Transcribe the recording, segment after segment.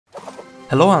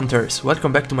Hello hunters,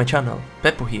 welcome back to my channel,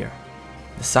 Peppo here.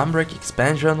 The Sunbreak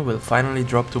expansion will finally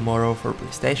drop tomorrow for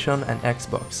PlayStation and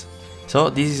Xbox. So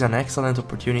this is an excellent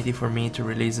opportunity for me to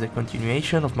release the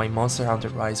continuation of my Monster Hunter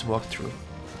Rise walkthrough.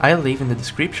 I'll leave in the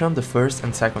description the first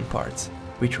and second parts,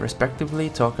 which respectively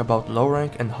talk about low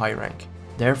rank and high rank.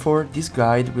 Therefore, this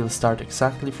guide will start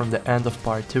exactly from the end of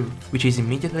part 2, which is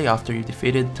immediately after you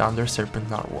defeated Thunder Serpent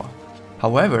Narwa.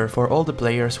 However, for all the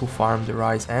players who farm the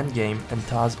Rise endgame and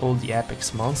thus all the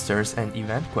Apex monsters and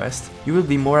event quests, you will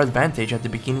be more advantaged at the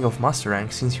beginning of Master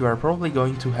Rank since you are probably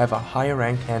going to have a higher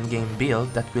rank endgame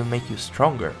build that will make you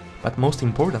stronger, but most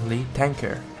importantly,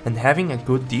 tankier, and having a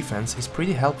good defense is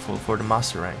pretty helpful for the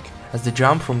Master Rank, as the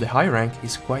jump from the high rank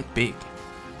is quite big.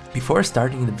 Before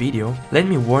starting the video, let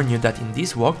me warn you that in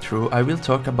this walkthrough I will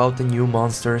talk about the new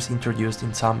monsters introduced in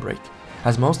Sunbreak,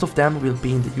 as most of them will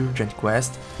be in the urgent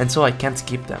quest, and so I can't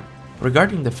skip them.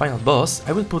 Regarding the final boss,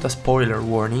 I will put a spoiler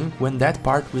warning when that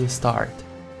part will start.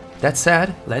 That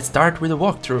said, let's start with the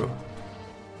walkthrough.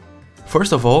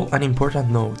 First of all, an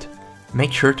important note.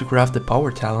 Make sure to craft the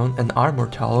Power Talon and Armor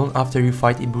Talon after you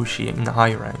fight Ibushi in a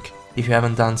high rank, if you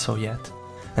haven't done so yet.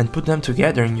 And put them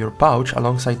together in your pouch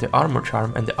alongside the Armor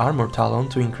Charm and the Armor Talon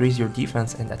to increase your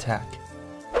defense and attack.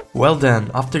 Well then,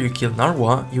 after you kill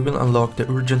Narwa, you will unlock the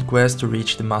urgent quest to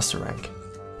reach the Master Rank.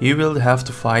 You will have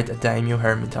to fight a Daimyo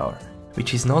Hermitaur,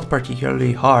 which is not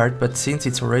particularly hard, but since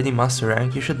it's already Master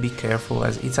Rank you should be careful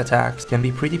as its attacks can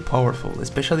be pretty powerful,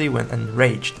 especially when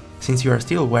enraged, since you are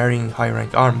still wearing high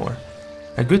rank armor.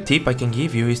 A good tip I can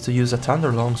give you is to use a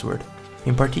Thunder Longsword.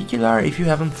 In particular, if you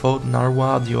haven't fought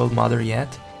Narwa the Old Mother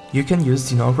yet, you can use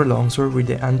the Ogre Longsword with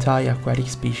the anti-aquatic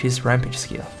species Rampage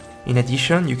skill. In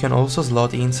addition, you can also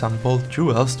slot in some Bolt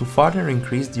Jewels to further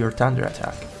increase your Thunder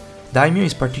attack. Daimyo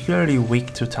is particularly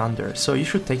weak to Thunder, so you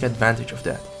should take advantage of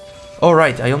that.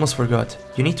 Alright, I almost forgot.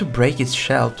 You need to break its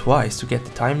shell twice to get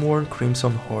the Time-Worn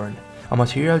Crimson Horn, a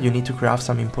material you need to craft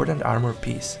some important armor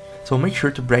piece, so make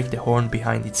sure to break the horn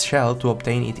behind its shell to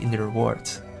obtain it in the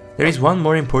rewards. There is one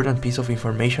more important piece of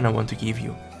information I want to give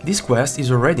you. This quest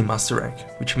is already Master Rank,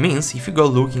 which means if you go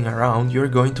looking around you're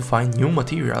going to find new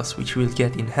materials which will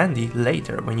get in handy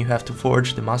later when you have to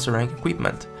forge the Master Rank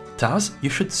equipment. Thus, you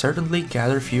should certainly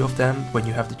gather a few of them when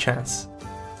you have the chance.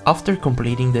 After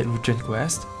completing the urgent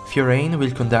quest, Fiorane will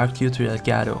conduct you to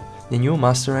Elgato, the new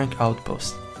Master Rank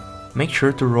outpost. Make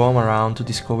sure to roam around to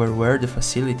discover where the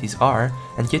facilities are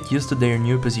and get used to their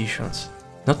new positions.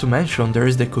 Not to mention there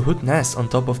is the Kahoot nest on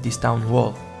top of this town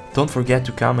wall. Don't forget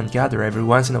to come and gather every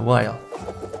once in a while.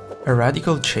 A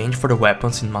radical change for the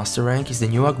weapons in Master Rank is the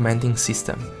new augmenting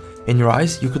system. In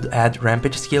Rise you could add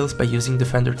rampage skills by using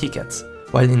defender tickets,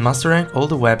 while in Master Rank all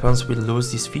the weapons will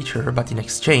lose this feature, but in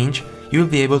exchange you will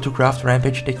be able to craft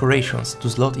rampage decorations to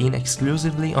slot in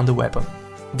exclusively on the weapon.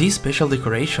 These special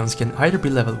decorations can either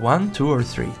be level 1, 2 or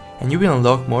 3, and you will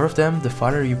unlock more of them the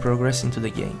farther you progress into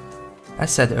the game. As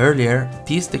said earlier,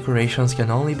 these decorations can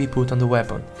only be put on the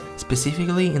weapon,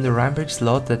 specifically in the rampage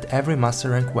slot that every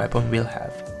Master Rank weapon will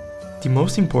have. The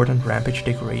most important rampage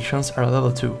decorations are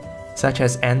level 2, such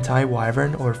as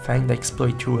Anti-Wyvern or Fanged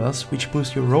Exploit Jewels, which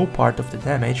boost your raw part of the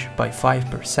damage by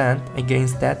 5%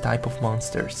 against that type of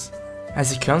monsters.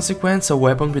 As a consequence, a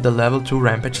weapon with a level 2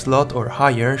 rampage slot or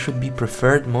higher should be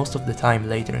preferred most of the time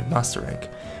later in Master Rank,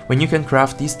 when you can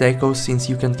craft these decos since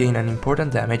you can gain an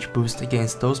important damage boost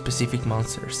against those specific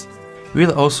monsters. You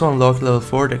will also unlock level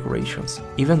 4 decorations,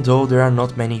 even though there are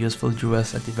not many useful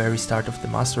jewels at the very start of the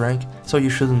Master Rank, so you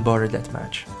shouldn't bother that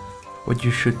much. What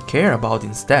you should care about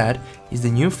instead is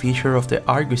the new feature of the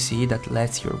Argosy that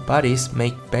lets your buddies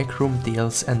make backroom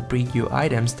deals and breed you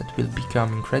items that will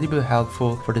become incredibly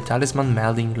helpful for the talisman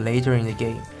melding later in the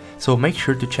game, so make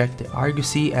sure to check the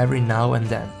Argosy every now and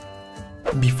then.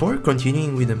 Before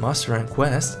continuing with the Master Rank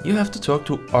quest, you have to talk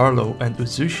to Arlo and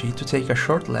Uzushi to take a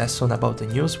short lesson about the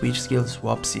new switch skill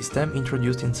swap system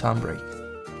introduced in Sunbreak.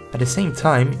 At the same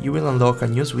time, you will unlock a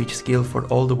new switch skill for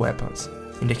all the weapons.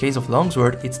 In the case of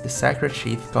Longsword, it's the Sacred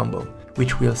Sheath combo,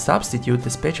 which will substitute the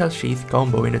Special Sheath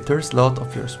combo in the third slot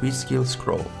of your switch skill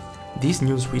scroll. This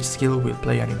new switch skill will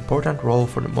play an important role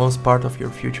for the most part of your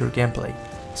future gameplay,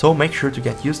 so make sure to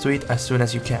get used to it as soon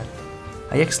as you can.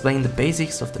 I explained the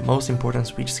basics of the most important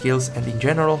switch skills and in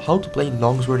general how to play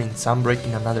Longsword in Sunbreak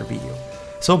in another video,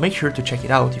 so make sure to check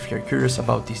it out if you're curious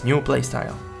about this new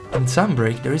playstyle. In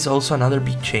Sunbreak there is also another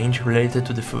big change related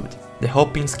to the food, the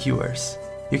hopping skewers.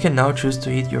 You can now choose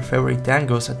to eat your favorite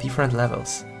dangos at different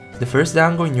levels. The first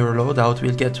dango in your loadout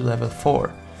will get to level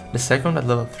 4, the second at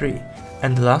level 3,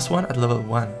 and the last one at level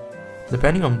 1.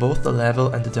 Depending on both the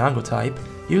level and the dango type,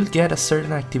 you'll get a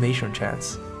certain activation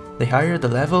chance. The higher the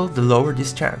level, the lower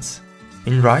this chance.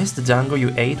 In Rise, the dango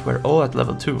you ate were all at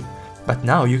level 2, but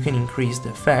now you can increase the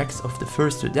effects of the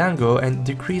first 2 dango and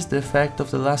decrease the effect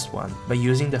of the last one by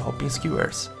using the hopping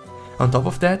skewers. On top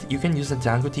of that, you can use a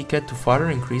dango ticket to further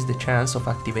increase the chance of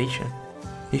activation.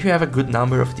 If you have a good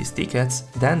number of these tickets,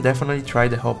 then definitely try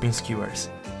the hopping skewers.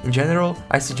 In general,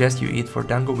 I suggest you eat for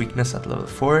dango weakness at level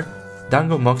 4,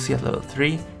 dango moxie at level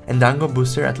 3, and dango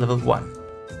booster at level 1.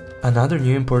 Another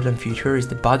new important feature is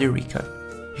the body recon.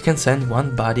 You can send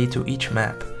one body to each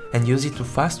map and use it to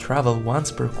fast travel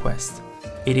once per quest.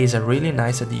 It is a really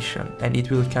nice addition and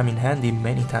it will come in handy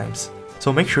many times,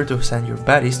 so make sure to send your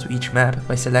bodies to each map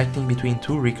by selecting between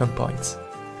 2 recon points.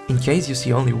 In case you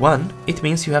see only one, it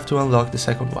means you have to unlock the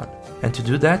second one, and to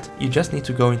do that, you just need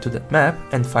to go into that map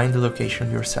and find the location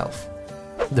yourself.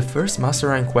 The first Master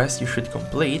Rank quest you should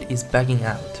complete is bagging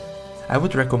out. I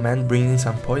would recommend bringing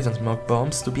some poison smoke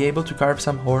bombs to be able to carve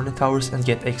some hornet towers and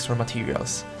get extra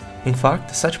materials. In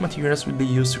fact, such materials will be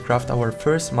used to craft our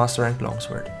first Master Rank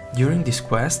longsword. During this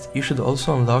quest, you should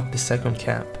also unlock the second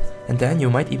camp, and then you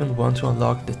might even want to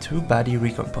unlock the 2 body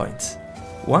recon points.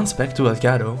 Once back to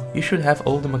Elgato, you should have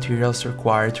all the materials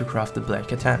required to craft the black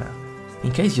katana.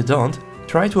 In case you don't,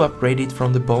 try to upgrade it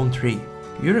from the bone tree.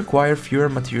 You require fewer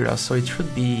materials, so it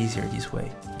should be easier this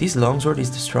way. This longsword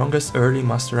is the strongest early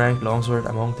Master Rank longsword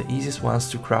among the easiest ones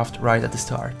to craft right at the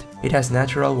start. It has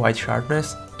natural white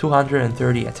sharpness,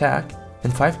 230 attack,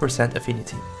 and 5%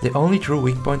 affinity. The only true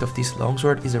weak point of this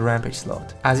longsword is a rampage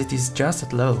slot, as it is just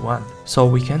at level 1, so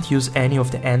we can't use any of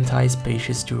the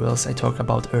anti-spacious jewels I talked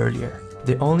about earlier.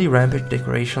 The only rampage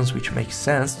decorations which make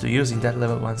sense to use in that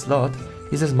level 1 slot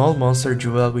is a small monster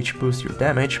jewel which boosts your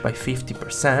damage by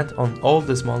 50% on all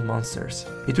the small monsters.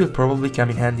 It will probably come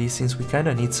in handy since we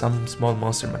kinda need some small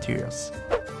monster materials.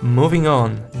 Moving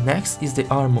on, next is the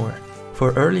armor.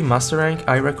 For early Master Rank,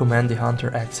 I recommend the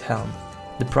Hunter X helm.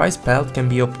 The prize belt can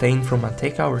be obtained from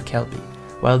Manteca or Kelby,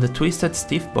 while the twisted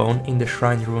stiff bone in the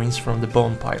shrine ruins from the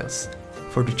bone piles.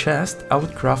 For the chest, I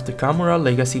would craft the Kamura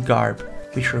Legacy garb,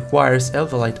 which requires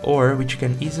Elvalite ore which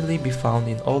can easily be found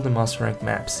in all the Master Rank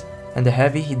maps, and the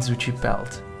heavy Hitsuchi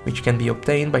belt, which can be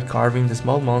obtained by carving the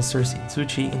small monsters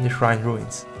Hitsuchi in the shrine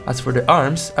ruins. As for the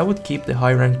arms, I would keep the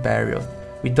high rank burial.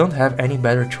 We don't have any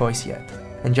better choice yet,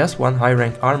 and just one high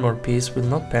rank armor piece will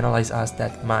not penalize us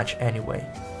that much anyway.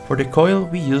 For the coil,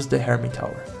 we use the Hermit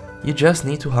Tower. You just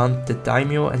need to hunt the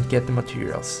daimyo and get the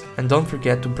materials, and don't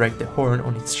forget to break the horn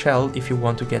on its shell if you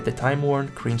want to get the time-worn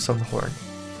Crimson Horn.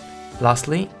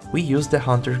 Lastly, we use the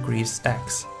Hunter Greaves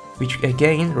Axe, which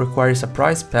again requires a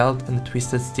prize belt and a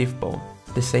twisted stiff bone,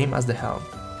 the same as the helm.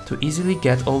 To easily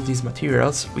get all these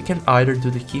materials, we can either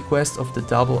do the key quest of the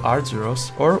double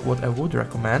Arzuros or, what I would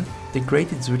recommend, the Great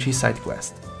Itsuchi side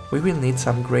quest. We will need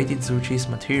some Great Itsuchi's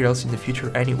materials in the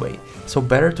future anyway, so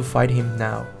better to fight him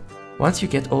now. Once you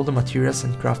get all the materials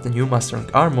and craft the new Master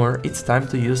Rank armor, it's time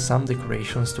to use some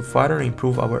decorations to further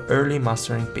improve our early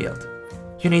Master Rank build.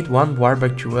 You need one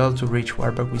Warbug jewel to reach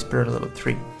Warbug Whisperer level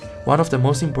 3. One of the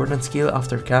most important skill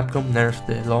after Capcom nerfed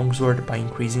the longsword by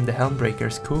increasing the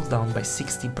Helmbreaker's cooldown by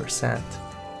 60%.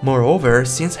 Moreover,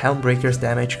 since Helmbreaker's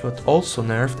damage got also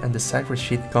nerfed and the Sacred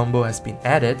Sheath combo has been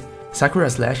added, Sakura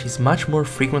Slash is much more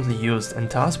frequently used, and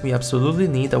thus we absolutely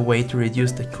need a way to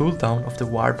reduce the cooldown of the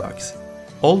Warbugs.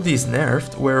 All these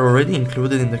nerfed were already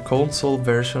included in the console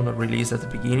version released at the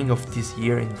beginning of this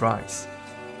year in Rise.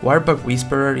 Warbug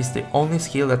Whisperer is the only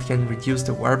skill that can reduce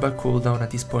the Warbug cooldown at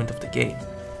this point of the game.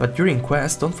 But during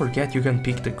quests, don't forget you can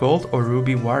pick the gold or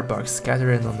ruby Warbugs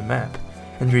scattered on the map,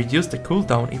 and reduce the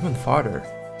cooldown even further.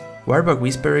 Warbug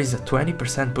Whisperer is a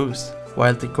 20% boost,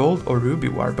 while the gold or ruby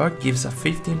Warbug gives a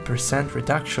 15%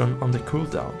 reduction on the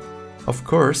cooldown. Of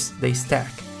course, they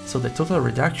stack, so the total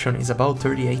reduction is about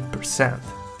 38%,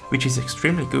 which is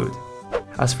extremely good.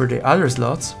 As for the other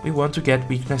slots, we want to get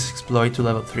Weakness Exploit to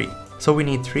level 3, so we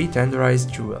need 3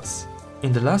 Tenderized Jewels.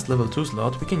 In the last level 2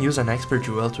 slot, we can use an Expert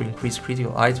Jewel to increase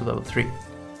Critical Eye to level 3.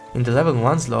 In the level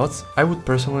 1 slots, I would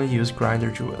personally use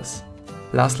Grinder Jewels.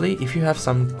 Lastly, if you have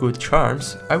some good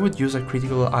charms, I would use a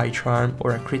Critical Eye charm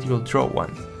or a Critical Draw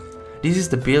one. This is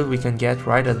the build we can get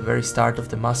right at the very start of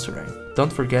the Master Rank.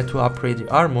 Don't forget to upgrade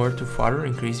the armor to further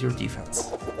increase your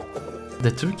defense.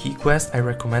 The 2 key quests I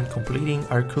recommend completing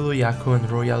are Kuloyaku and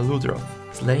Royal Ludroth.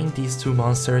 Slaying these 2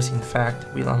 monsters in fact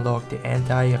will unlock the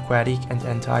anti-aquatic and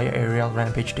anti-aerial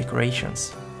rampage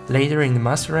decorations. Later in the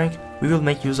Master Rank, we will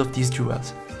make use of these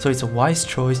jewels, so it's a wise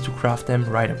choice to craft them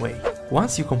right away.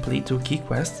 Once you complete 2 key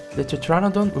quests, the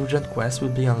Tetranodon Urgent quest will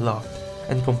be unlocked,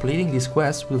 and completing this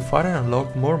quest will further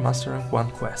unlock more Master Rank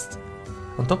 1 quests.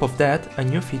 On top of that, a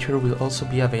new feature will also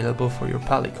be available for your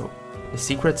Palico, the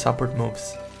secret support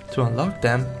moves. To unlock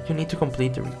them, you need to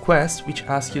complete the request, which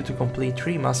asks you to complete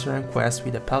 3 Master Rank quests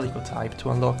with a Palico type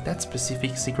to unlock that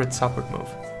specific secret support move.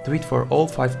 Do it for all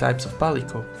 5 types of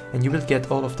Palico, and you will get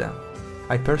all of them.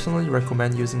 I personally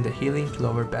recommend using the healing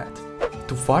lower bat.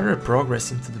 To further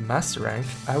progress into the Master Rank,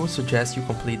 I would suggest you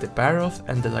complete the Baroth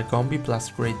and the Lagombi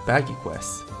plus Great Baggy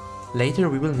quests. Later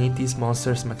we will need these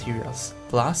monsters' materials,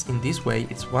 plus in this way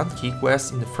it's 1 key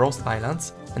quest in the Frost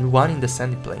Islands and 1 in the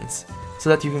Sandy Plains, so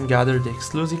that you can gather the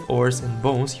exclusive ores and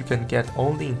bones you can get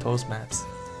only in those maps.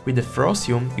 With the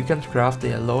Frostium you can craft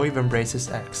the Alloy Vambrace's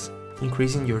Axe,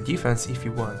 increasing your defense if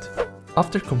you want.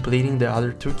 After completing the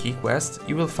other 2 key quests,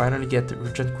 you will finally get the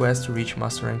urgent quest to reach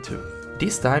Master Rank 2.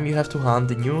 This time you have to hunt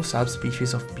the new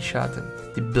subspecies of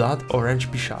Bishaten, the Blood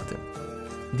Orange Bishaten.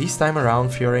 This time around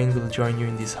Fiorain will join you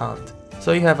in this hunt,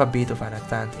 so you have a bit of an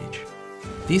advantage.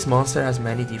 This monster has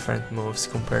many different moves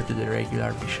compared to the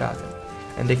regular Bishaten,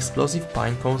 and the explosive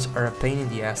pine cones are a pain in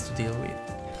the ass to deal with,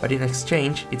 but in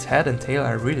exchange its head and tail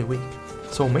are really weak,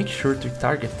 so make sure to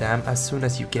target them as soon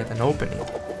as you get an opening.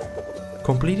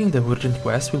 Completing the urgent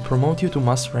quest will promote you to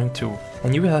Master Rank 2,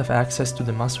 and you will have access to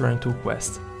the Master Rank 2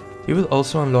 quest. You will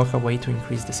also unlock a way to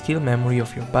increase the skill memory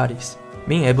of your buddies,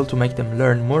 being able to make them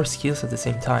learn more skills at the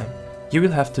same time. You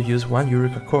will have to use 1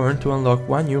 Eureka Corn to unlock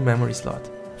 1 new memory slot,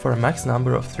 for a max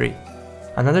number of 3.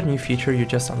 Another new feature you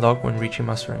just unlock when reaching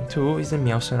Master Rank 2 is the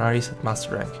Meowcenaries at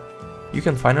Master Rank. You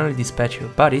can finally dispatch your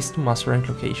buddies to Master Rank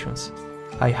locations.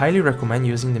 I highly recommend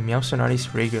using the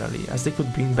Meowcenaries regularly, as they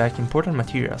could bring back important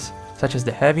materials, such as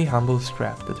the heavy humble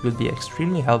scrap that will be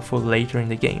extremely helpful later in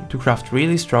the game to craft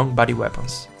really strong body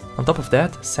weapons. On top of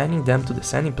that, sending them to the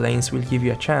Sandy Plains will give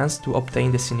you a chance to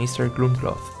obtain the Sinister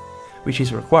Gloomcloth, which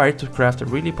is required to craft a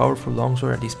really powerful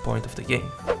longsword at this point of the game.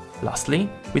 Lastly,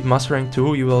 with Master Rank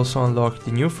 2 you will also unlock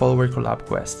the new Follower Collab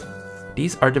quest.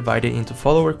 These are divided into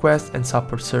follower quests and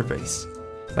support surveys.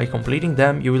 By completing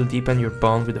them, you will deepen your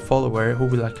bond with the follower who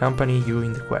will accompany you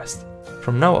in the quest.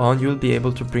 From now on, you will be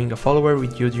able to bring a follower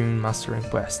with you during Master Rank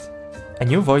quest. A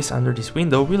new voice under this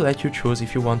window will let you choose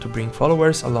if you want to bring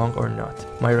followers along or not.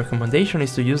 My recommendation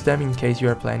is to use them in case you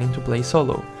are planning to play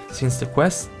solo, since the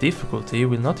quest's difficulty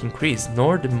will not increase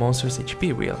nor the monster's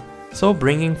HP will, so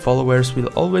bringing followers will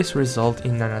always result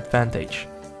in an advantage.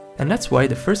 And that's why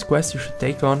the first quest you should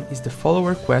take on is the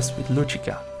follower quest with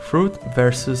Luchika, Fruit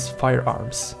vs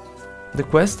Firearms. The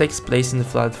quest takes place in the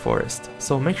Flooded Forest,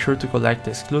 so make sure to collect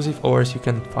the exclusive ores you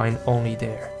can find only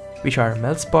there, which are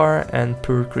Meldspar and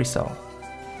Pure Crystal.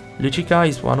 Luchika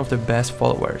is one of the best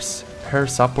followers. Her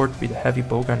support with the heavy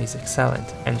bowgun is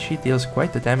excellent, and she deals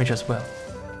quite the damage as well.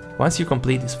 Once you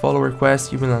complete this follower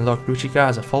quest, you will unlock Luchika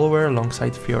as a follower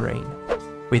alongside Fiorain.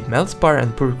 With Meldspar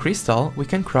and Pure Crystal, we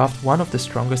can craft one of the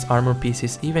strongest armor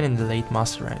pieces even in the late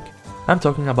Master Rank. I'm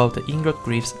talking about the Ingot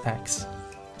Greaves Axe.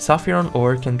 Sapphiron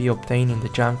ore can be obtained in the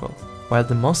jungle, while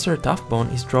the monster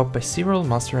Toughbone is dropped by several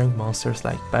Master Rank monsters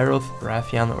like Baroth,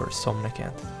 Rathian or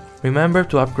Somnacant. Remember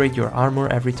to upgrade your armor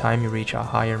every time you reach a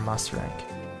higher Master Rank.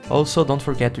 Also, don't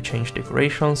forget to change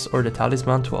decorations or the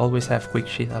talisman to always have Quick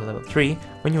Shield at level 3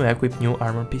 when you equip new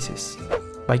armor pieces.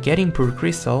 By getting Pure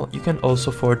Crystal, you can also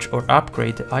forge or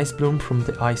upgrade the Ice Bloom from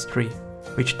the Ice Tree,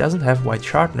 which doesn't have wide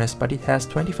sharpness but it has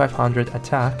 2500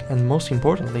 attack, and most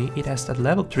importantly it has a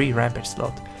level 3 rampage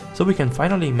slot, so we can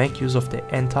finally make use of the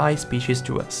anti-species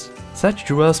jewels. Such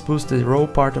jewels boost the raw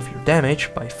part of your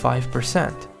damage by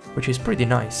 5%, which is pretty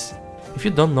nice. If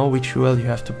you don't know which jewel you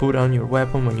have to put on your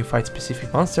weapon when you fight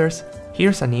specific monsters,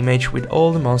 here's an image with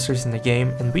all the monsters in the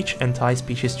game and which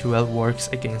anti-species jewel works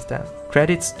against them.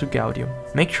 Credits to Gaudium.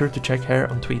 Make sure to check her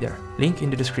on Twitter, link in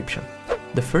the description.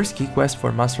 The first key quest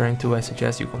for Master Rank 2 I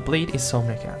suggest you complete is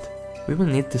Somnacant. We will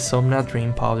need the Somna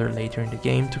Dream Powder later in the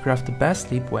game to craft the best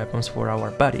sleep weapons for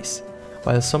our buddies,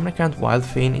 while Somnacant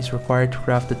Wildfane is required to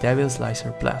craft the Devil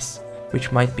Slicer Plus,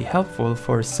 which might be helpful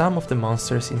for some of the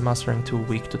monsters in Master Rank 2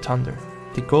 weak to thunder.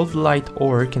 The Gold Light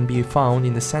ore can be found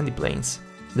in the Sandy Plains.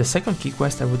 The second key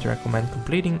quest I would recommend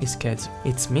completing is Ketsu.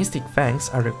 Its Mystic Fangs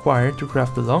are required to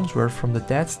craft the longsword from the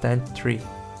Dead Stand tree,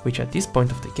 which at this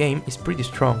point of the game is pretty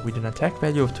strong with an attack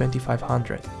value of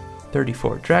 2500,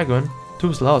 34 dragon,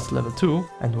 2 slots level 2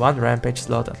 and 1 rampage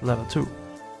slot at level 2.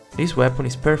 This weapon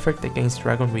is perfect against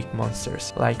dragon weak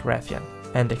monsters like Rathian,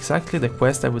 and exactly the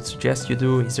quest I would suggest you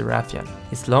do is the Rathian.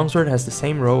 Its longsword has the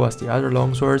same row as the other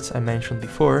longswords I mentioned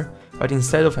before, but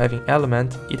instead of having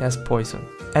element, it has poison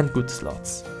and good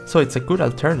slots. So it's a good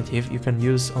alternative you can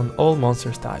use on all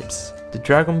monster types. The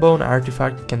Dragonbone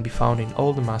artifact can be found in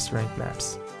all the Master Rank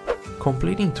maps.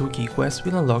 Completing 2 key quests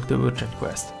will unlock the urgent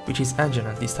quest, which is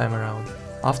Anjana this time around.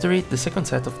 After it, the second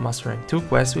set of Master Rank 2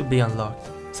 quests will be unlocked.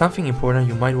 Something important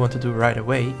you might want to do right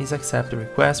away is accept the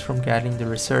request from Gatling the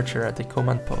researcher at the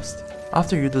command post.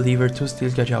 After you deliver 2 steel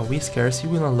Gajau whiskers, you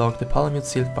will unlock the Palamute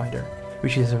Silk Binder,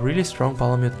 which is a really strong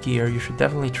Palamute gear you should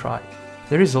definitely try.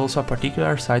 There is also a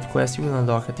particular side quest you will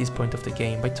unlock at this point of the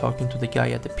game by talking to the guy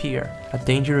at the pier, a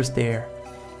dangerous dare.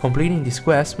 Completing this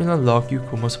quest will unlock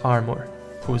Yukumo's armor,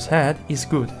 whose head is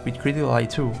good with critical eye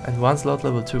 2 and 1 slot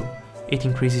level 2. It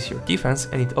increases your defense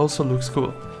and it also looks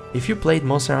cool. If you played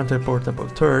Monster Hunter Portable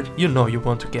 3rd, you know you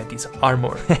want to get this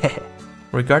armor.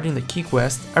 Regarding the key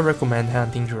quest, I recommend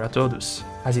hunting Juratodus,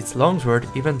 as its longsword,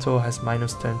 even though has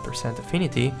 -10%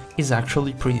 affinity, is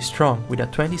actually pretty strong with a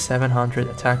 2700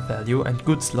 attack value and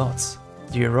good slots.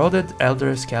 The eroded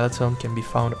Elder Skeleton can be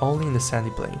found only in the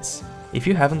Sandy Plains. If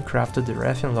you haven't crafted the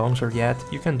Rathian longsword yet,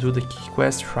 you can do the key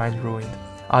quest Shrine Ruined.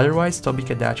 Otherwise,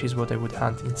 Tobi-Kadachi is what I would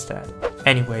hunt instead.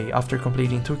 Anyway, after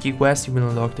completing 2 key quests, you will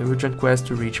unlock the urgent quest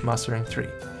to reach Master Rank 3,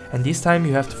 and this time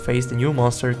you have to face the new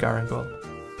monster Garangol.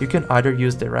 You can either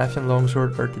use the Rathian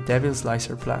longsword or the Devil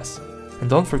Slicer Plus, and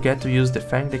don't forget to use the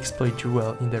Fanged Exploit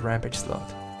Jewel in the Rampage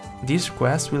slot. This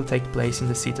quest will take place in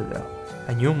the Citadel,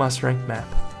 a new Master Rank map.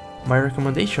 My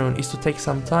recommendation is to take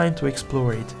some time to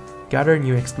explore it, gather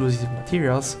new exclusive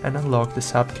materials and unlock the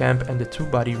subcamp and the 2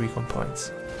 body recon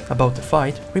points. About the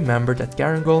fight, remember that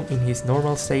Garangol in his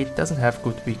normal state doesn't have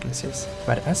good weaknesses,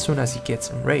 but as soon as he gets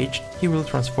enraged, he will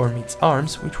transform its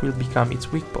arms, which will become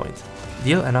its weak point.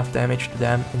 Deal enough damage to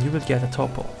them and you will get a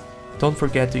topple. Don't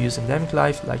forget to use endemic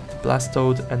life like the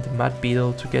Blastoad and the Mud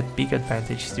Beetle to get big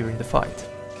advantage during the fight.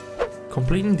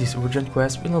 Completing this urgent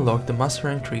quest will unlock the Master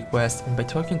Rank 3 quest, and by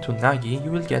talking to Nagi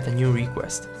you will get a new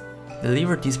request.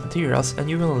 Deliver these materials and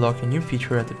you will unlock a new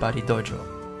feature at the Body Dojo.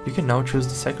 You can now choose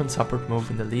the second support move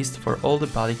in the list for all the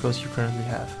Balicos you currently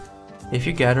have. If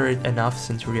you gather enough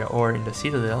Centuria ore in the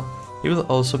Citadel, you will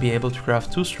also be able to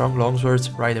craft 2 strong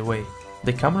longswords right away,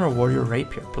 the Camera Warrior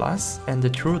Rapier Plus and the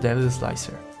True Devil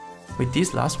Slicer. With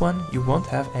this last one, you won't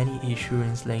have any issue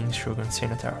in slaying Shogun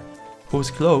Scimitar,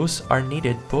 whose claws are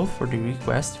needed both for the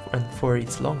request and for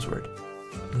its longsword.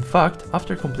 In fact,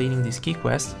 after completing this key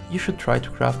quest, you should try to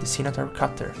craft the Scimitar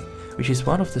Cutter, which is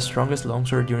one of the strongest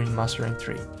longsword during Master Rank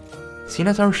 3.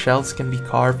 Scimitar shells can be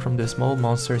carved from the small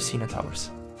monster Scinitaurs.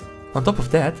 On top of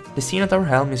that, the Scimitar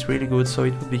helm is really good, so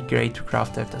it would be great to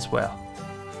craft that as well.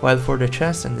 While for the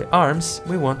chest and the arms,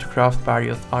 we want to craft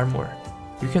Barioth armor.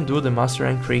 You can do the Master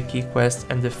Rank 3 key quest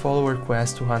and the follower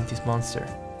quest to hunt this monster.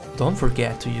 Don't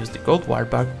forget to use the gold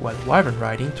warbug while wyvern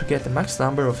riding to get the max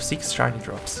number of 6 shiny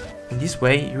drops. In this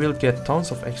way you will get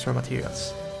tons of extra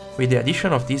materials. With the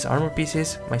addition of these armor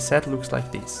pieces, my set looks like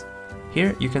this.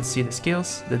 Here you can see the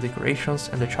skills, the decorations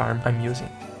and the charm I'm using.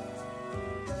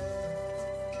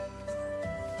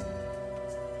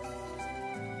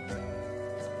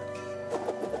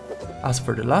 As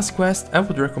for the last quest, I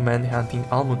would recommend hunting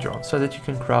Almudron so that you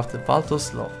can craft the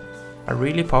Valtos Law, a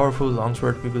really powerful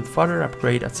longsword we will further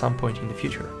upgrade at some point in the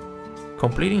future.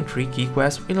 Completing 3 key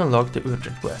quests will unlock the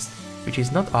urgent quest, which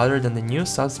is not other than the new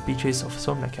subspecies of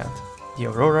Somnacant, the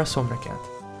Aurora Somnacant.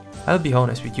 I'll be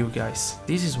honest with you guys,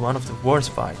 this is one of the worst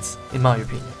fights, in my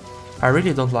opinion. I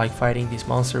really don't like fighting this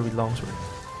monster with longsword.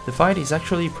 The fight is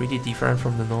actually pretty different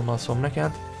from the normal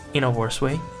Somnacant, in a worse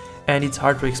way, and it's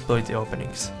hard to exploit the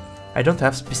openings. I don't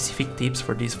have specific tips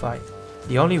for this fight.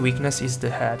 The only weakness is the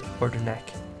head or the neck.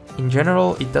 In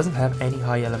general, it doesn't have any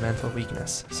high elemental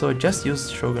weakness, so just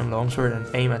use Shogun Longsword and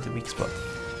aim at the weak spot.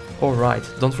 Alright,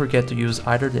 don't forget to use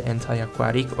either the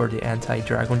anti-aquatic or the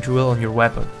anti-dragon jewel on your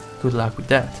weapon. Good luck with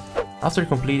that. After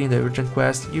completing the urgent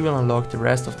quest, you will unlock the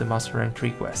rest of the Master Rank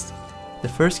 3 quest. The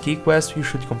first key quest you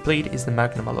should complete is the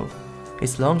Magnamalo.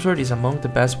 Its longsword is among the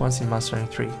best ones in Master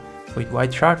Rank 3, with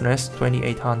wide sharpness,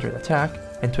 2800 attack,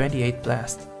 and 28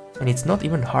 blast, and it's not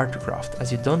even hard to craft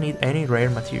as you don't need any rare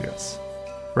materials.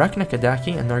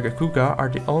 Raknakadaki and Nargacuga are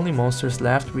the only monsters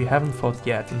left we haven't fought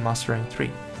yet in Master Rank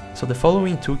 3, so the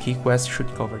following 2 key quests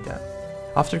should cover them.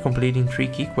 After completing 3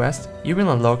 key quests, you will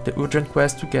unlock the urgent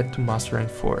quest to get to Master Rank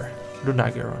 4,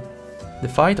 Lunageron. The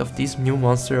fight of this new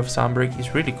monster of Sunbreak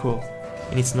is really cool.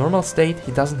 In its normal state,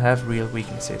 he doesn't have real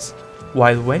weaknesses,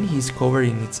 while when he is covered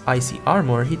in its icy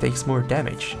armor he takes more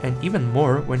damage, and even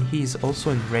more when he is also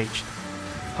enraged.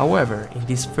 However, in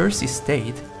this first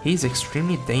state, he is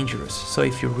extremely dangerous, so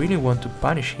if you really want to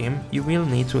punish him, you will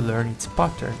need to learn its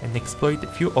pattern and exploit the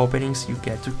few openings you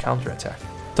get to counterattack.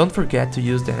 Don't forget to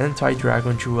use the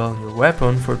anti-dragon jewel on your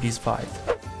weapon for this fight.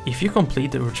 If you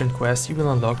complete the urgent quest, you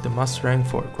will unlock the Master Rank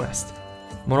 4 quest.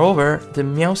 Moreover, the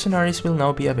Meowcenaries will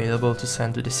now be available to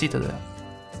send to the Citadel.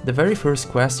 The very first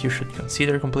quest you should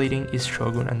consider completing is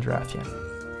Shogun and Rathian.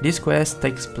 This quest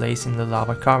takes place in the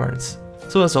lava caverns,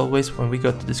 So as always, when we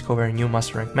go to discover a new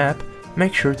Master Rank map,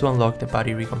 make sure to unlock the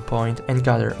body recon point and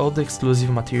gather all the exclusive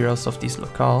materials of this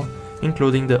locale,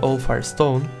 including the Allfire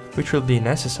Stone, which will be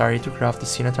necessary to craft the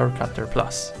Scimitar Cutter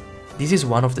Plus. This is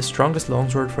one of the strongest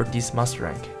longsword for this Master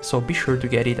Rank, so be sure to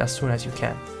get it as soon as you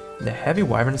can. The Heavy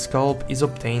Wyvern Sculpt is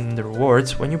obtained in the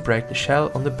rewards when you break the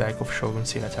shell on the back of Shogun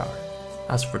Scimitar.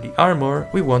 As for the armor,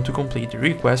 we want to complete the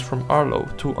request from Arlo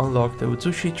to unlock the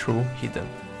Utsushi True Hidden,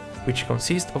 which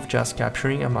consists of just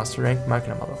capturing a Master Rank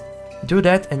Magna model. Do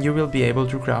that and you will be able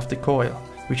to craft the coil,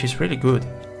 which is really good,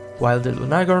 while the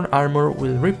Lunagorn armor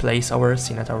will replace our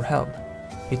Scimitar helm.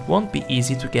 It won't be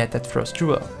easy to get that Frost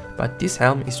Jewel, but this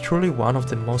helm is truly one of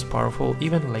the most powerful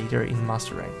even later in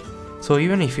Master Rank, so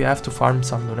even if you have to farm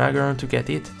some Lunagorn to get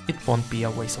it, it won't be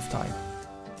a waste of time.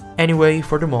 Anyway,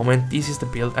 for the moment this is the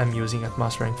build I'm using at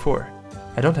Master Rank 4.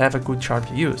 I don't have a good charm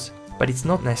to use, but it's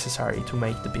not necessary to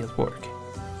make the build work.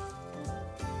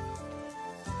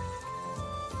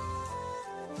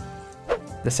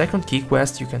 The second key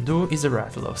quest you can do is the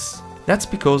Rathalos. That's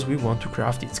because we want to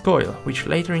craft its coil, which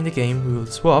later in the game we will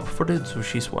swap for the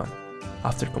Utsushi's one.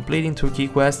 After completing 2 key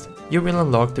quests, you will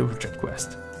unlock the urgent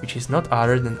quest, which is not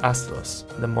other than Astalos,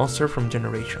 the monster from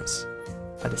Generations.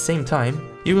 At the same time,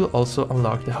 you will also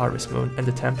unlock the Harvest Moon and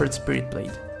the Tempered Spirit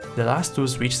Blade, the last 2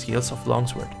 switch skills of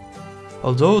Longsword.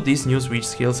 Although these new switch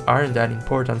skills aren't that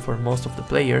important for most of the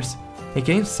players,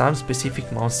 against some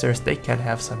specific monsters they can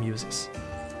have some uses.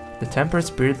 The Tempered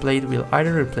Spirit Blade will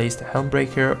either replace the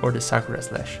Helmbreaker or the Sakura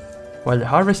Slash, while the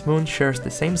Harvest Moon shares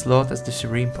the same slot as the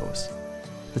Serene Pose.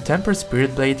 The Tempered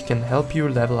Spirit Blade can help you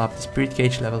level up the Spirit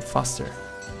Gauge level faster,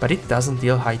 but it doesn't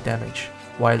deal high damage,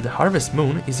 while the Harvest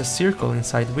Moon is a circle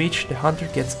inside which the hunter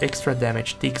gets extra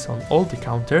damage ticks on all the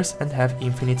counters and have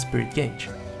infinite Spirit Gauge.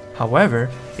 However,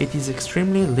 it is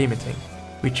extremely limiting,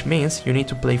 which means you need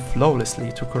to play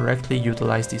flawlessly to correctly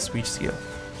utilize this switch skill.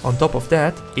 On top of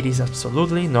that, it is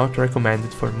absolutely not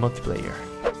recommended for multiplayer.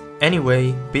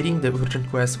 Anyway, beating the urgent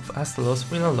quest of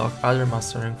Astalos will unlock other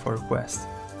Master Rank 4 quests.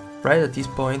 Right at this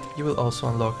point, you will also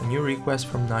unlock a new request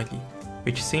from Nagi,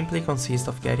 which simply consists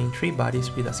of getting 3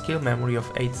 bodies with a skill memory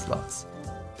of 8 slots.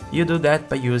 You do that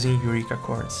by using Eureka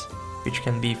Corns, which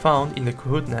can be found in the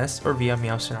Kahoot Nest or via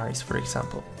Meowscenaries for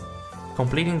example.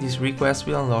 Completing this request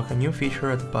will unlock a new feature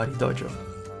at the Body Dojo,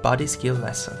 Body Skill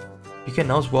Lesson. You can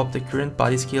now swap the current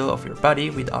body skill of your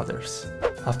body with others.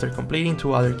 After completing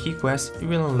 2 other key quests, you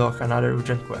will unlock another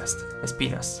urgent quest,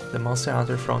 Espinas, the Monster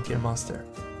Hunter Frontier monster.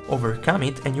 Overcome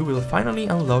it and you will finally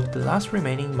unlock the last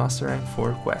remaining Master Rank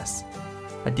 4 quests.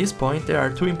 At this point there are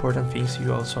 2 important things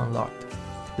you also unlocked.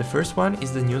 The first one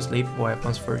is the new sleep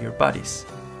weapons for your bodies.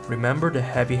 Remember the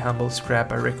heavy humble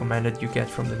scrap I recommended you get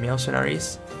from the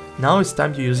Meowscenaries? Now it's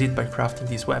time to use it by crafting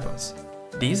these weapons.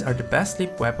 These are the best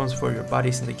sleep weapons for your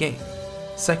bodies in the game.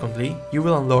 Secondly, you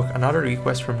will unlock another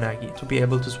request from Nagi to be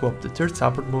able to swap the 3rd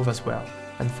support move as well,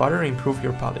 and further improve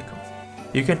your Palico.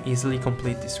 You can easily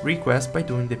complete this request by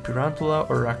doing the Pirantula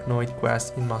or Arachnoid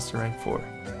quest in Master Rank 4.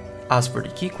 As for the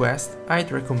key quest,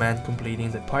 I'd recommend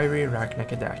completing the Pyri Rachna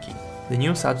Kadaki, the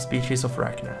new subspecies of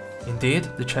Rachna. Indeed,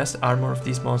 the chest armor of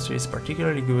this monster is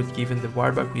particularly good given the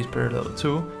Warbug Whisperer level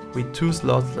 2 with 2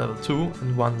 slots level 2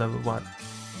 and 1 level 1.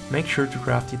 Make sure to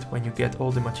craft it when you get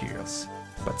all the materials.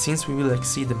 But since we will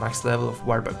exceed the max level of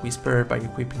Warbug Whisperer by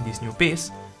equipping this new piece,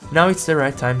 now it's the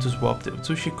right time to swap the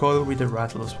Utsushi coil with the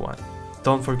Rathalos one.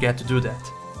 Don't forget to do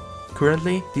that.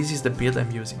 Currently, this is the build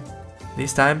I'm using.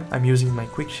 This time I'm using my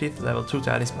Quick Shift level 2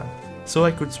 talisman, so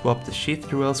I could swap the Sheath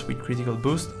Jewels with critical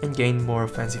boost and gain more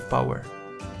offensive power.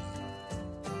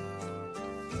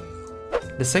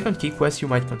 The second key quest you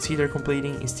might consider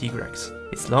completing is Tigrex.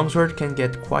 Its longsword can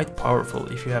get quite powerful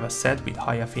if you have a set with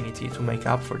high affinity to make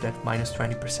up for that minus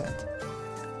 20%.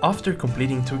 After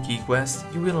completing 2 key quests,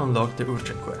 you will unlock the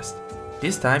urgent quest.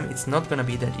 This time it's not gonna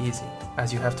be that easy,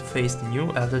 as you have to face the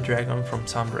new Elder Dragon from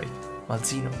Sunbreak,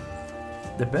 Malzeno.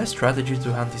 The best strategy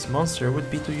to hunt this monster would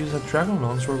be to use a Dragon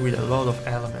Longsword with a lot of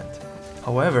element.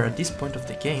 However, at this point of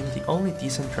the game, the only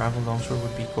decent Dragon Longsword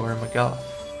would be Gore Magala,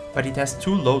 but it has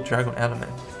too low Dragon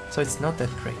element, so it's not that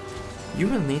great. You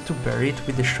will need to bury it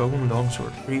with the Shogun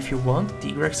Longsword, or if you want,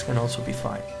 Tigrex can also be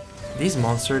fine. This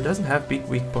monster doesn't have big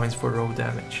weak points for raw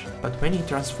damage, but when he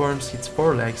transforms, its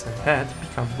forelegs and head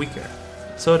become weaker,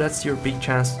 so that's your big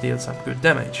chance to deal some good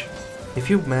damage. If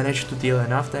you manage to deal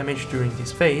enough damage during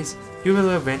this phase, you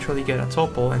will eventually get a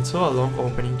topple and so a long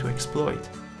opening to exploit.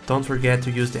 Don't forget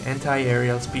to use the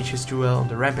anti-aerial species jewel on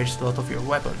the rampage slot of your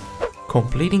weapon.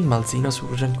 Completing Malzeno's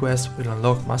urgent quest will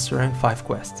unlock Master Rank 5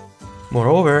 quest.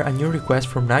 Moreover, a new request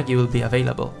from Nagi will be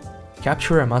available.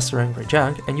 Capture a Master Rank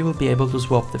Rejang and you will be able to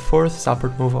swap the 4th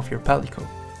support move of your Palico.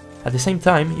 At the same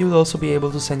time, you will also be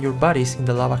able to send your buddies in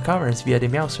the lava caverns via the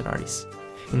mercenaries.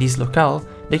 In this locale,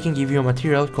 they can give you a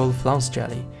material called flounce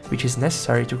jelly, which is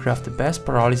necessary to craft the best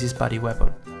paralysis body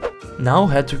weapon. Now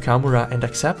head to Kamura and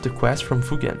accept the quest from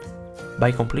Fugen.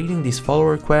 By completing this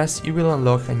follower quest, you will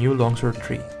unlock a new longsword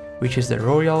tree, which is the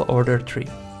Royal Order tree.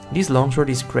 This longsword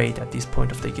is great at this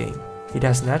point of the game. It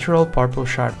has natural purple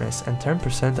sharpness and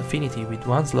 10% affinity with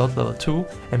 1 slot level 2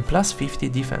 and plus 50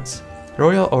 defense.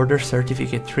 Royal Order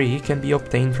Certificate 3 can be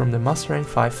obtained from the Master Rank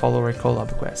 5 follower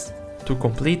collab quest. To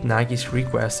complete Nagi's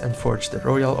request and forge the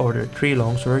Royal Order 3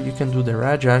 longsword, you can do the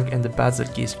Rajang and the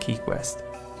Bazelge's key quest.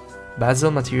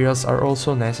 Bazel materials are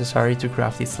also necessary to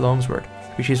craft its longsword,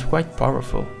 which is quite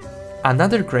powerful.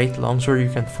 Another great longsword you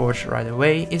can forge right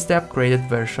away is the upgraded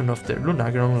version of the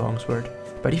Lunagaron longsword,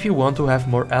 but if you want to have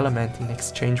more element in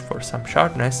exchange for some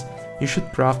sharpness, you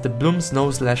should craft the Bloom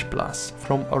Snow Slash Plus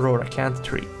from Aurora Cant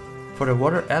tree. For the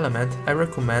water element, I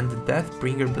recommend the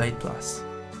Deathbringer Blade Plus.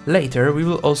 Later, we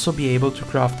will also be able to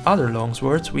craft other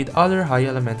longswords with other high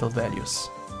elemental values.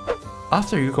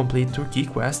 After you complete 2 key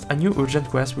quests, a new urgent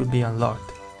quest will be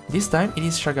unlocked. This time it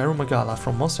is Shagaru Magala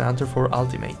from Monster Hunter 4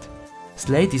 Ultimate.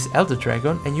 Slay this Elder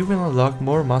Dragon and you will unlock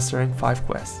more Master Rank 5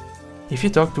 quests. If you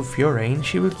talk to Fiorain,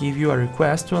 she will give you a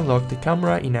request to unlock the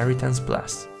Kamura Inheritance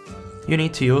Plus. You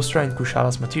need Teostra and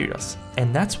Kushala's materials,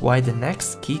 and that's why the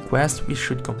next key quest we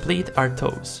should complete are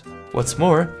those. What's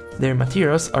more, their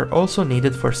materials are also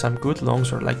needed for some good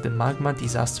longsword like the Magma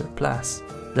Disaster Plus,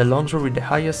 the longsword with the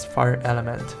highest fire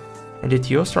element, and the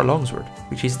Teostra longsword,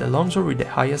 which is the longsword with the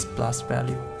highest plus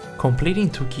value. Completing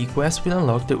 2 key quests will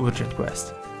unlock the urgent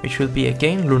quest, which will be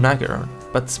again Lunagaron,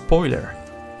 but spoiler,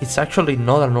 it's actually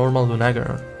not a normal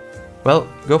Lunagaron. Well,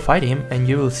 go fight him and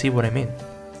you will see what I mean.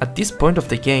 At this point of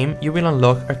the game, you will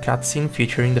unlock a cutscene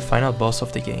featuring the final boss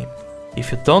of the game.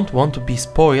 If you don't want to be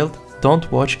spoiled,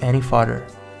 don't watch any further.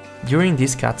 During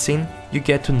this cutscene, you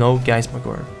get to know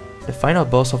Geismagorn, the final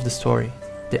boss of the story.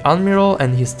 The Admiral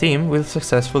and his team will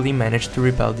successfully manage to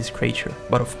repel this creature,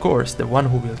 but of course the one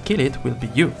who will kill it will be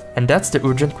you. And that's the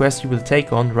urgent quest you will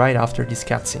take on right after this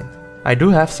cutscene. I do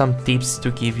have some tips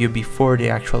to give you before the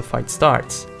actual fight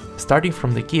starts. Starting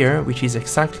from the gear, which is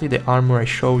exactly the armor I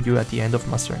showed you at the end of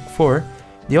Master Rank 4,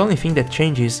 the only thing that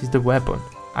changes is the weapon.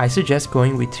 I suggest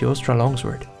going with Teostra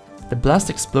Longsword. The blast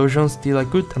explosions deal a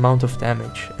good amount of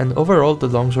damage, and overall the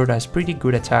longsword has pretty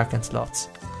good attack and slots.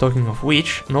 Talking of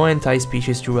which, no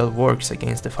anti-species jewel works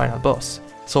against the final boss,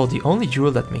 so the only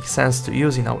jewel that makes sense to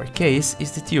use in our case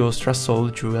is the Teostra Soul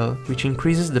jewel, which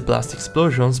increases the blast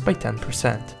explosions by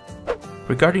 10%.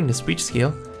 Regarding the switch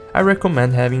skill, I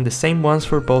recommend having the same ones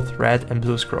for both red and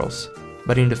blue scrolls,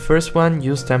 but in the first one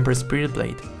use Tempered Spirit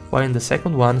Blade, while in the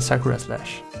second one Sakura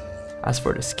Slash. As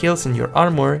for the skills in your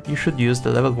armor, you should use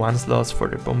the level 1 slots for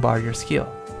the Bombardier skill.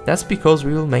 That's because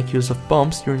we will make use of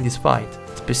bombs during this fight,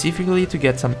 specifically to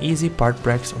get some easy part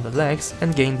breaks on the legs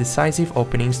and gain decisive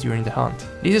openings during the hunt.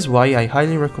 This is why I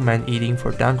highly recommend eating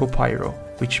for Dango Pyro,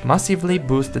 which massively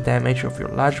boosts the damage of your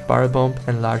Large Barrel Bomb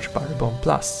and Large Barrel Bomb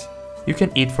Plus. You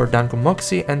can eat for Dango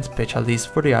Moxie and Specialist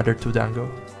for the other 2 Dango.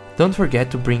 Don't forget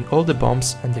to bring all the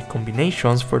bombs and the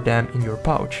combinations for them in your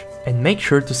pouch, and make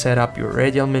sure to set up your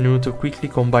radial menu to quickly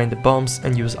combine the bombs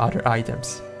and use other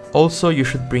items. Also, you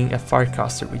should bring a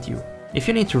Firecaster with you. If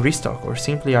you need to restock or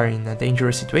simply are in a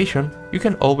dangerous situation, you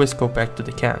can always go back to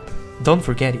the camp. Don't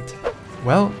forget it.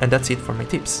 Well, and that's it for my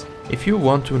tips. If you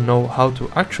want to know how to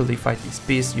actually fight this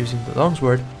beast using the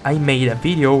longsword, I made a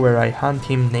video where I hunt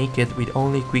him naked with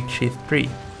only Quick Shift 3.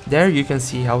 There you can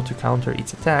see how to counter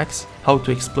its attacks, how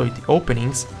to exploit the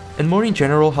openings, and more in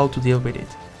general how to deal with it.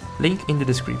 Link in the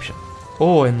description.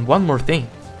 Oh, and one more thing.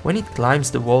 When it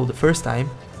climbs the wall the first time,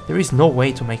 there is no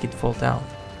way to make it fall down.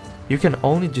 You can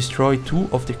only destroy 2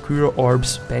 of the Kuro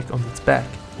orbs back on its back.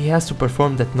 He has to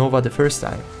perform that Nova the first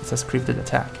time, it's a scripted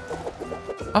attack.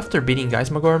 After beating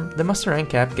Geismagorn, the Master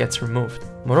Rank cap gets removed.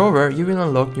 Moreover, you will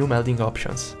unlock new melding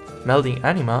options, Melding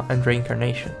Anima and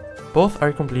Reincarnation. Both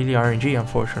are completely RNG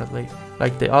unfortunately,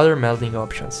 like the other melding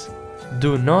options.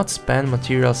 Do not spend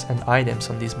materials and items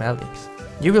on these meldings.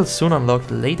 You will soon unlock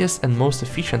the latest and most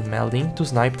efficient melding to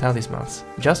snipe talismans,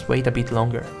 just wait a bit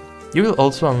longer. You will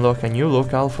also unlock a new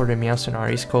locale for the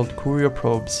mercenaries called Curio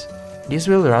Probes. This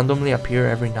will randomly appear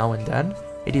every now and then,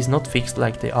 it is not fixed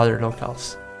like the other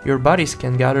locales. Your buddies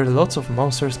can gather lots of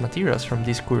monsters materials from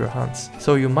these Curio hunts,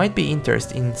 so you might be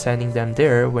interested in sending them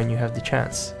there when you have the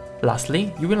chance.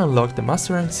 Lastly, you will unlock the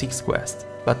Master Rank 6 quest,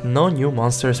 but no new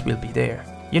monsters will be there.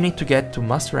 You need to get to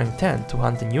Master Rank 10 to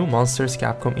hunt the new monsters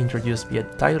Capcom introduced via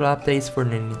the title updates for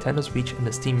the Nintendo Switch and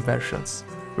the Steam versions.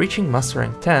 Reaching Master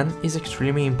Rank 10 is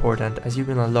extremely important as you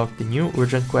will unlock the new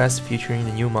urgent quest featuring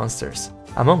the new monsters,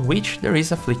 among which there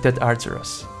is Afflicted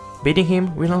Arzuros. Beating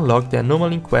him will unlock the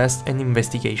Anomaly quest and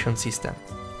investigation system,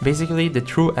 basically the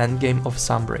true endgame of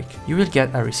Sunbreak. You will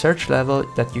get a research level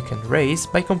that you can raise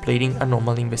by completing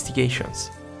anomaly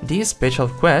investigations. These special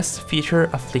quests feature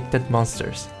afflicted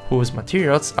monsters, whose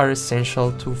materials are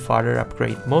essential to further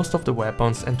upgrade most of the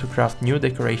weapons and to craft new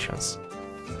decorations.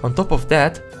 On top of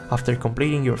that, after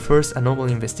completing your first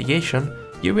anomaly investigation,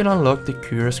 you will unlock the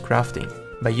Curious Crafting.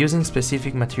 By using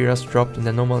specific materials dropped in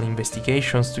the anomaly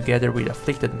investigations together with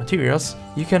afflicted materials,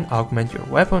 you can augment your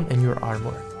weapon and your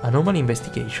armor. Anomaly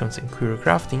investigations and Curious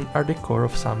Crafting are the core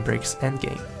of Sunbreak's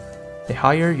endgame. The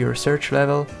higher your research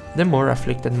level, the more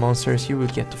afflicted monsters you will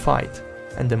get to fight,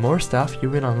 and the more stuff you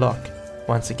will unlock.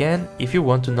 Once again, if you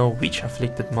want to know which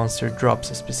afflicted monster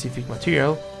drops a specific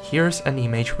material, here's an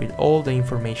image with all the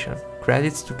information.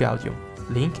 Credits to Gaudium,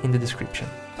 link in the description.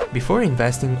 Before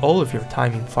investing all of your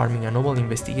time in farming anomaly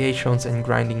investigations and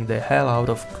grinding the hell out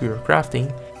of Curious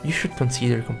Crafting, you should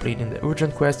consider completing the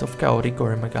urgent quest of Chaotic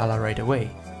or Magala right away.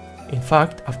 In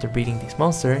fact, after beating this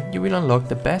monster, you will unlock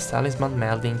the best talisman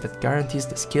melding that guarantees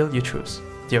the skill you choose,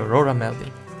 the Aurora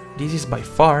melding. This is by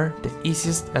far the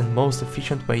easiest and most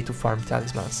efficient way to farm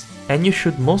talismans, and you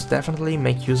should most definitely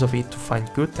make use of it to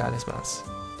find good talismans.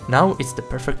 Now it's the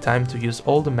perfect time to use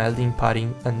all the melding,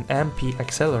 padding and MP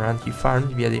accelerant you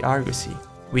farmed via the Argosy.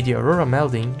 With the Aurora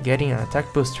melding, getting an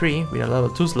attack boost 3 with a level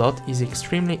 2 slot is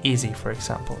extremely easy. For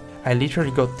example, I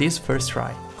literally got this first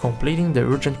try. Completing the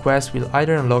urgent quest will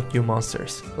either unlock new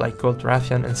monsters, like Gold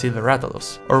Rathian and Silver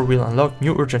Rathalos, or will unlock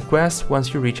new urgent quests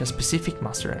once you reach a specific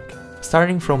master rank.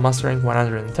 Starting from master rank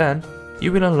 110,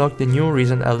 you will unlock the new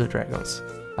Ryzen Elder Dragons.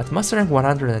 At master rank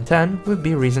 110 will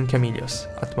be Ryzen Camelios,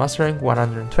 at master rank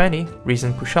 120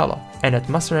 Ryzen Kushala, and at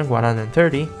master rank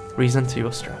 130 Ryzen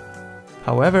Teostra.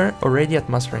 However, already at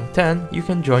master rank 10 you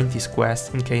can join these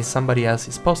quests in case somebody else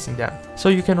is posting them, so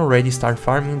you can already start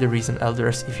farming the Ryzen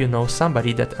Elders if you know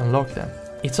somebody that unlocked them.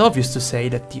 It's obvious to say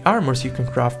that the armors you can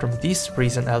craft from these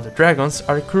Ryzen Elder Dragons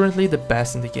are currently the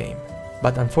best in the game,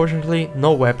 but unfortunately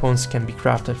no weapons can be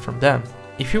crafted from them.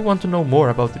 If you want to know more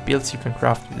about the builds you can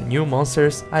craft with the new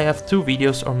monsters, I have 2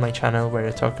 videos on my channel where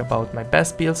I talk about my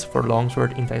best builds for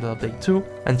Longsword in Title Update 2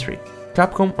 and 3.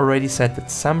 Capcom already said that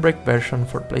Sunbreak version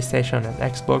for PlayStation and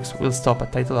Xbox will stop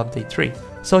at Title Update 3,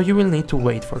 so you will need to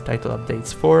wait for Title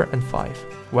Updates 4 and 5.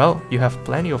 Well, you have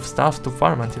plenty of stuff to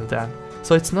farm until then,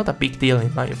 so it's not a big deal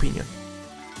in my opinion.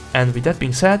 And with that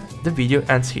being said, the video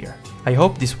ends here. I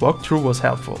hope this walkthrough was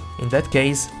helpful. In that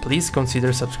case, please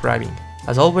consider subscribing.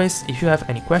 As always, if you have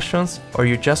any questions or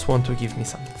you just want to give me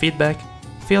some feedback,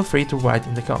 feel free to write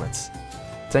in the comments.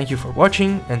 Thank you for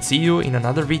watching and see you in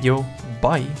another video.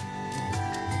 Bye!